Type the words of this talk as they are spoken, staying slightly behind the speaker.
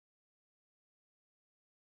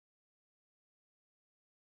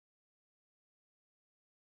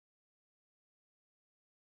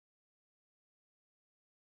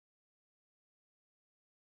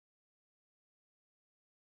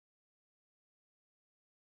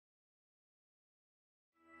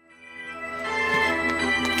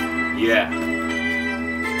Yeah.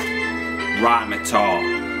 Rhymeotaur.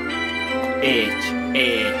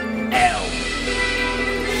 H-A-L.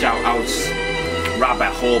 Shout outs.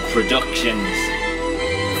 Rabbit Hole Productions.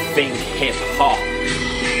 Think hip hop.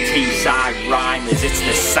 T-side rhymers, it's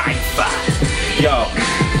the cypher. Yo.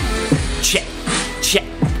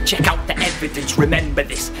 Check out the evidence, remember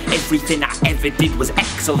this. Everything I ever did was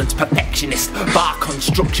excellence, perfectionist. Bar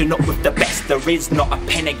construction up with the best there is, not a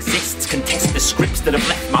pen exists. Contest the scripts that have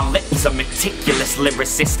left my lips, a meticulous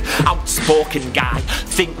lyricist. Outspoken guy,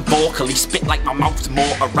 think vocally, spit like my mouth's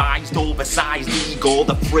motorized. Oversized ego,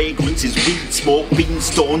 the fragrance is weed smoke.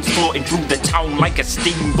 Beanstones floating through the town like a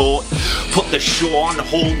steamboat. Put the show on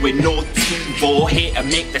hold with no TiVo. Here to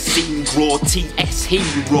make the scene grow, TS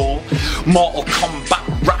hero. Mortal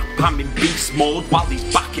Kombat rap, I'm in beast mode while these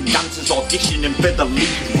backing dancers auditioning for the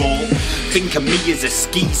lead role. Think of me as a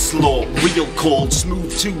ski slope, real cold,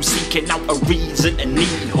 smooth too, seeking out a reason to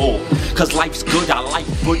need hope. Cause life's good, I like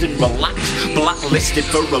bud and relax. Blacklisted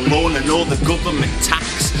for a loan and all the government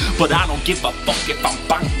tax. But I don't give a fuck if I'm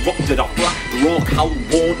bankrupted or black broke. Hal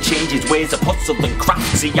won't change his ways of hustle and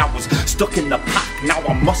craft. See, I was stuck in the pack, now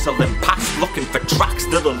I'm muscling past, looking for tracks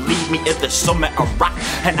that'll lead me to the summit of rap.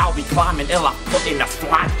 And I'll be climbing till I put in a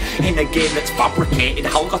flag. In a game that's fabricated,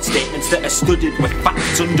 Hal got statements that are studied with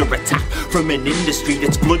facts under attack from an industry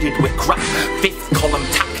that's flooded with crap. Fifth column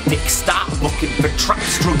tactics, start looking for traps,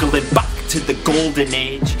 struggling back to the golden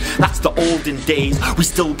age. That's the olden days, we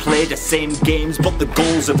still play the same games, but the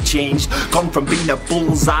goals have changed. Gone from being a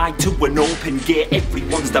bullseye to an open gate.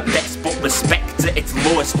 Everyone's the best but respect at its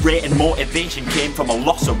lowest rate, and motivation came from a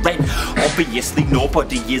loss of rent. Obviously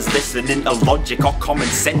nobody is listening to logic or common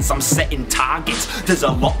sense. I'm setting targets, there's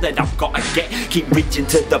a lot that I've gotta get. Keep reaching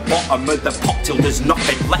to the bottom of the pot till there's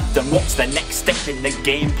nothing left. And what's the next step in the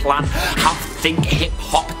game plan? Have think hip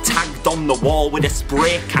hop tagged on the wall with a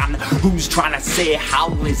spray can. Who's trying to say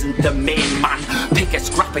Hal isn't the main man? Pick a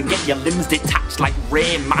scrap and get your limbs detached like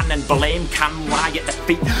Rain Man, and blame can lie at the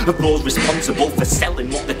feet of those responsible for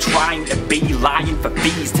selling what they're trying to be. Lying for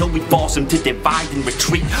fees till we force them to divide and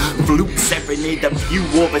retreat. Flute serenade a view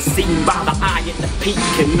overseen by the eye at the peak,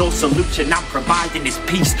 and no solution I'm providing is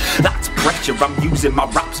peace. That's pressure, I'm using my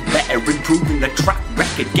raps better, improving the track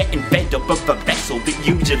record, getting fed up of a vessel that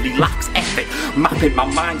usually lacks effort. Mapping my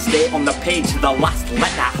mind state on the page to the last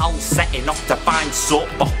letter. Hal setting off to find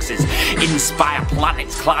soapboxes, inspire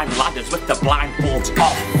planets, climb ladders with the blindfolds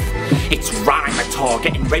off. It's Rhymeotaur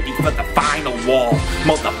getting ready for the final war.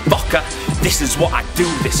 Motherfucker, this is what I do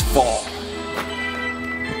this for.